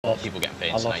A lot of people getting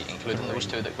paid tonight, including those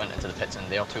two that went into the pits, and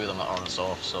there are two of them that are on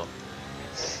soft, so...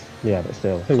 Yeah, but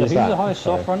still. Who's the highest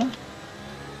soft runner?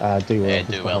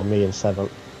 Duell. Me and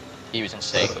Seventh. He was in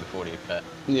second before he pit.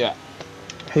 Yeah.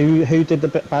 Who did the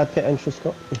bad pit entry,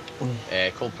 Scott?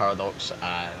 Cold Paradox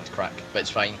and Crack, but it's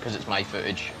fine, because it's my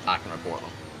footage, I can report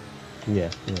them.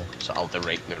 Yeah. So I'll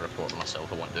directly report them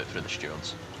myself, I won't do it through the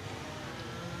stewards.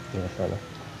 Yeah, fair enough.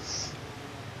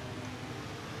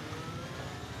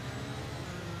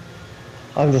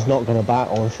 I'm just not going to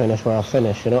battle and finish where I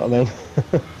finish, you know what I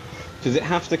mean? Does it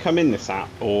have to come in this lap,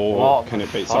 or can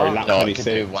it be? Sorry, lap 26. It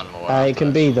can do one more. It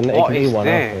can be one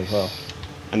after as well.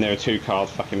 And there are 2 cars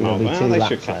fucking miles. Well, they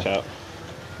should catch up.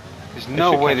 There's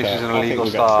no way this is an illegal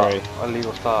start.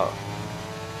 Illegal start.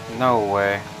 No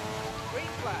way.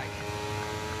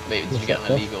 Wait, did you get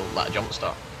an illegal jump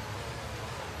start?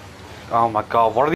 Oh my god, what are